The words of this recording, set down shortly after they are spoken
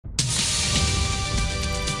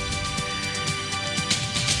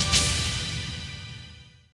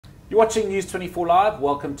You're watching News 24 Live.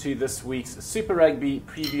 Welcome to this week's Super Rugby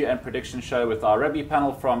preview and prediction show with our rugby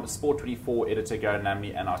panel from Sport 24 editor Garen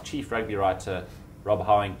Namney and our chief rugby writer Rob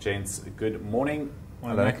Howing. Gents, good morning.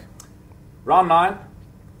 Hello, Nick. Round 9,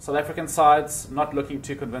 South African sides not looking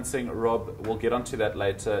too convincing. Rob, we'll get onto that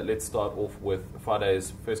later. Let's start off with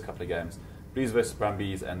Friday's first couple of games. Blues versus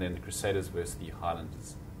Brumbies and then the Crusaders versus the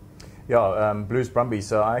Highlanders. Yeah, Blues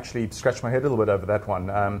Brumbies. I actually scratched my head a little bit over that one.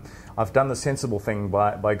 I've done the sensible thing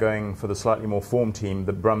by going for the slightly more formed team,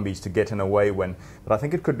 the Brumbies, to get an away win. But I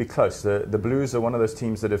think it could be close. The Blues are one of those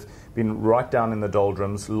teams that have been right down in the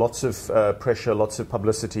doldrums. Lots of pressure, lots of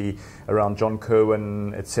publicity around John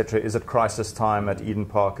Kirwan, etc. Is it crisis time at Eden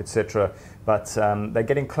Park, etc. But they're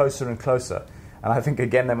getting closer and closer. And I think,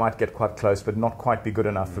 again, they might get quite close, but not quite be good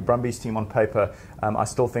enough. The Brumbies team on paper, I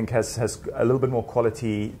still think has a little bit more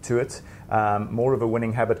quality to it, more of a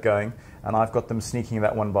winning habit going. And I've got them sneaking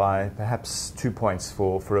that one by perhaps 2 points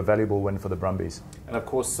for a valuable win for the Brumbies. And, of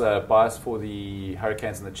course, bias for the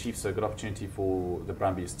Hurricanes and the Chiefs, so a good opportunity for the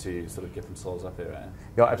Brumbies to sort of get themselves up there.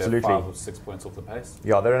 Yeah, absolutely. 5 or 6 points off the pace.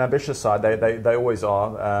 Yeah, they're an ambitious side. They always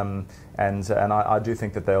are. And I do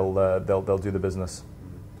think that they'll do the business.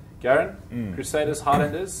 Garen, Crusaders,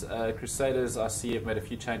 Highlanders. Crusaders, I see, have made a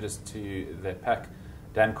few changes to their pack.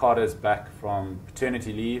 Dan Carter's back from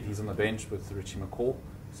paternity leave. He's on the bench with Richie McCaw.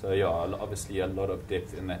 So, yeah, obviously a lot of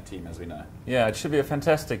depth in that team, as we know. Yeah, it should be a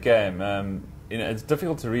fantastic game. It's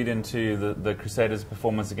difficult to read into the Crusaders'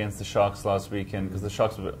 performance against the Sharks last weekend because the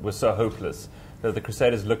Sharks were so hopeless. The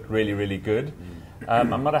Crusaders looked really, really good.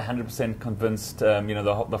 I'm not 100% convinced,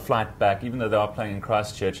 the flight back, even though they are playing in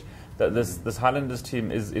Christchurch, that this Highlanders team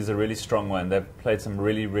is a really strong one. They've played some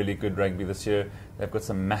really, really good rugby this year. They've got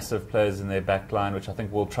some massive players in their back line, which I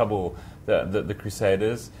think will trouble the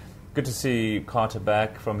Crusaders. Good to see Carter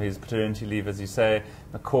back from his paternity leave, as you say.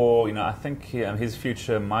 McCaw, I think his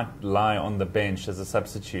future might lie on the bench as a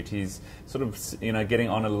substitute. He's sort of, getting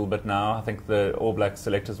on a little bit now. I think the All Black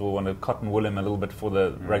selectors will want to cotton wool him a little bit for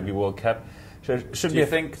the Rugby World Cup. Do you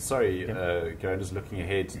think, Garen, just looking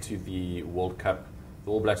ahead to the World Cup, the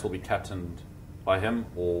All Blacks will be captained by him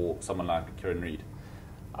or someone like Kieran Reid?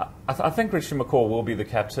 I think Richie McCaw will be the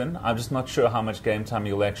captain. I'm just not sure how much game time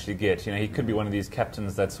he'll actually get. He could be one of these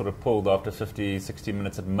captains that's sort of pulled after 50, 60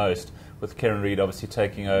 minutes at most, with Kieran Reid obviously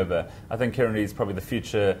taking over. I think Kieran Reid is probably the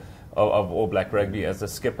future of All Black Rugby as a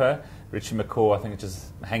skipper. Richie McCaw, I think, is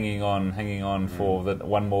just hanging on for the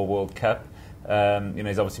one more World Cup.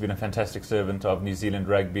 He's obviously been a fantastic servant of New Zealand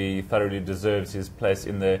rugby. He thoroughly deserves his place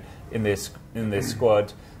in their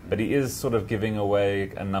squad. But he is sort of giving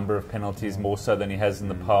away a number of penalties more so than he has in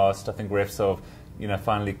the past. I think refs have,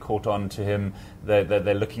 finally caught on to him.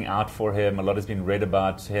 They're looking out for him. A lot has been written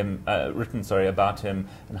about him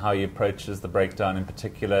and how he approaches the breakdown in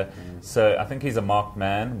particular. So I think he's a marked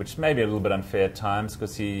man, which may be a little bit unfair at times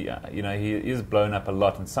because he is blown up a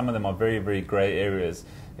lot, and some of them are very, very grey areas.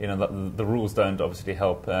 The rules don't obviously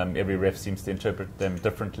help. Every ref seems to interpret them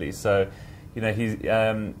differently. So,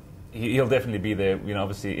 he'll definitely be there,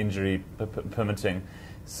 obviously injury permitting.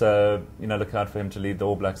 So, look out for him to lead the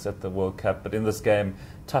All Blacks at the World Cup. But in this game,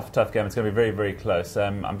 tough game. It's going to be very, very close.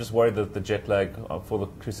 I'm just worried that the jet lag for the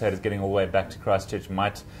Crusaders getting all the way back to Christchurch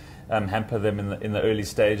might hamper them in the early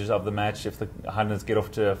stages of the match. If the Highlanders get off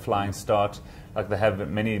to a flying start, like they have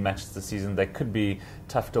in many matches this season, they could be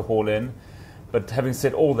tough to haul in. But having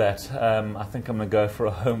said all that, I think I'm going to go for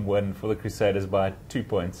a home win for the Crusaders by 2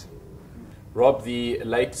 points. Rob, the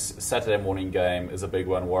late Saturday morning game is a big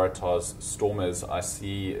one. Waratahs, Stormers. I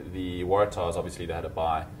see the Waratahs, obviously they had a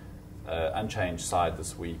bye, unchanged side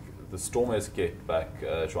this week. The Stormers get back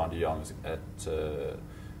Juan de Jong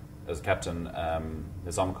as captain,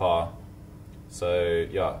 Nizamkar. So,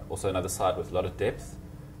 yeah, also another side with a lot of depth.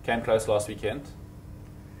 Came close last weekend.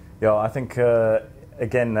 Yeah, I think,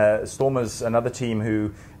 again, Stormers, another team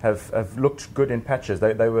who have looked good in patches.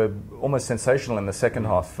 They were almost sensational in the second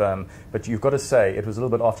half, but you've got to say it was a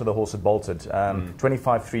little bit after the horse had bolted.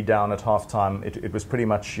 25-3 down at half-time, it was pretty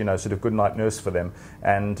much sort of good night nurse for them,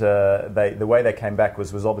 and the way they came back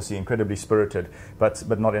was obviously incredibly spirited,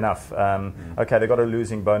 but not enough. Okay, they got a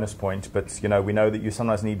losing bonus point, but we know that you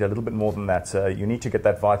sometimes need a little bit more than that. You need to get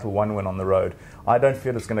that vital one win on the road. I don't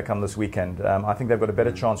feel it's going to come this weekend. I think they've got a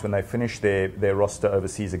better chance when they finish their roster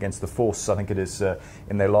overseas against the Force, I think it is,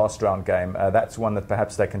 in their last round game. That's one that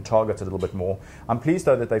perhaps they can target a little bit more. I'm pleased,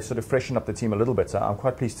 though, that they've sort of freshened up the team a little bit. I'm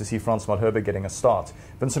quite pleased to see Frans Malherbe getting a start.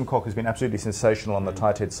 Vincent Koch has been absolutely sensational on the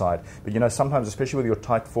tight head side. But, you know, sometimes, especially with your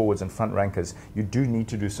tight forwards and front rankers, you do need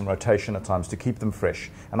to do some rotation at times to keep them fresh.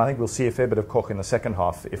 And I think we'll see a fair bit of Koch in the second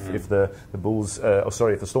half if the Bulls,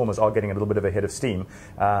 if the Stormers are getting a little bit of a head of steam.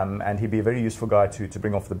 And he'd be a very useful guy to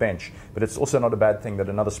bring off the bench. But it's also not a bad thing that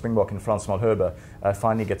another Springbok in Frans Malherbe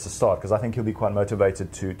finally gets a start, because I think he'll be quite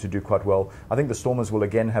motivated to do quite well. I think the Stormers will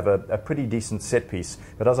again have a pretty decent set piece.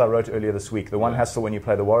 But as I wrote earlier this week, the one hassle when you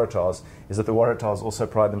play the Waratahs is that the Waratahs also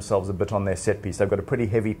pride themselves a bit on their set piece. They've got a pretty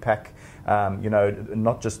heavy pack, you know,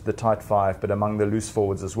 not just the tight five, but among the loose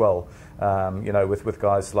forwards as well. You know, with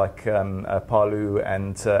guys like Palu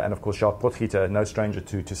and of course Jacques Potgieter, no stranger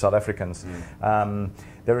to South Africans.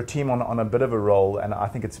 They're a team on a bit of a roll, and I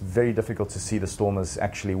think it's very difficult to see the Stormers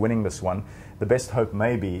actually winning this one. The best hope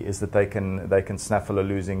maybe is that they can snaffle a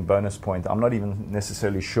losing bonus point. I'm not even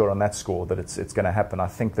necessarily sure on that score that it's going to happen. I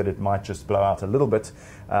think that it might just blow out a little bit,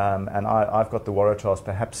 and I've got the Waratahs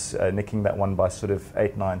perhaps nicking that one by sort of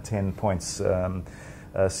 8, 9, 10 points.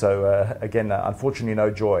 Again, unfortunately,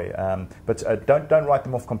 no joy. But don't write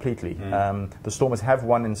them off completely. The Stormers have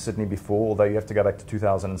won in Sydney before, although you have to go back to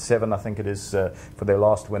 2007, I think it is, for their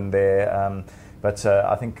last win there. But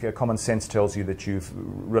I think common sense tells you that you've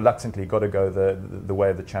reluctantly got to go the way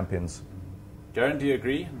of the champions. Garen, do you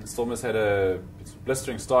agree? The Stormers had a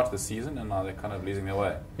blistering start to the season, and now they're kind of losing their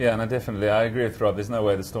way. Yeah, no, definitely. I agree with Rob. There's no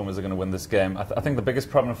way the Stormers are going to win this game. I think the biggest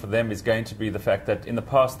problem for them is going to be the fact that in the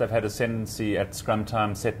past they've had ascendancy at scrum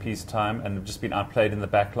time, set-piece time, and have just been outplayed in the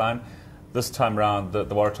back line. This time round, the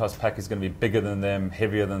Waratahs pack is going to be bigger than them,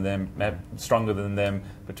 heavier than them, stronger than them.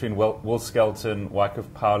 Between Will Skelton,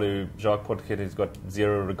 Wycliffe Paulu, Jacques Potgieter, who's got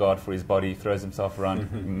zero regard for his body, throws himself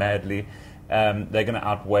around madly. They're going to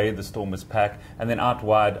outweigh the Stormers pack. And then out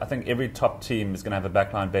wide, I think every top team is going to have a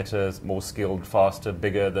backline better, more skilled, faster,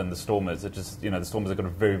 bigger than the Stormers. It just, you know, the Stormers have got a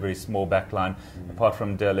very, very small backline. Apart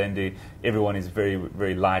from De Allende, everyone is very,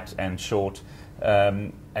 very light and short.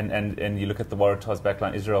 And you look at the Waratahs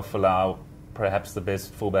backline, Israel Folau, perhaps the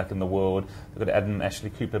best fullback in the world. They've got Adam Ashley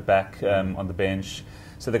Cooper back on the bench.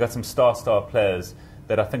 So they've got some star players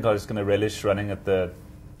that I think are just going to relish running at the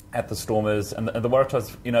Stormers. And the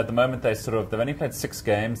Waratahs, you know, at the moment they've only played 6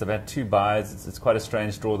 games. They've had 2 byes. It's quite a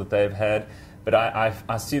strange draw that they've had. But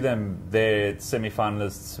I see them there,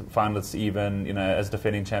 semi-finalists, finalists even. You know, as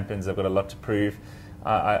defending champions, they've got a lot to prove.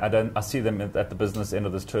 I see them at the business end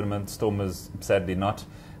of this tournament. Stormers, sadly, not.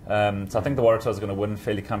 So I think the Waratahs are going to win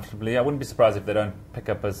fairly comfortably. I wouldn't be surprised if they don't pick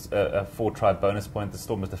up a 4-try bonus point. The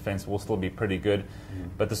Stormers' defence will still be pretty good.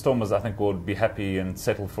 But the Stormers, I think, will be happy and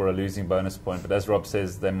settle for a losing bonus point. But as Rob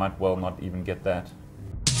says, they might well not even get that.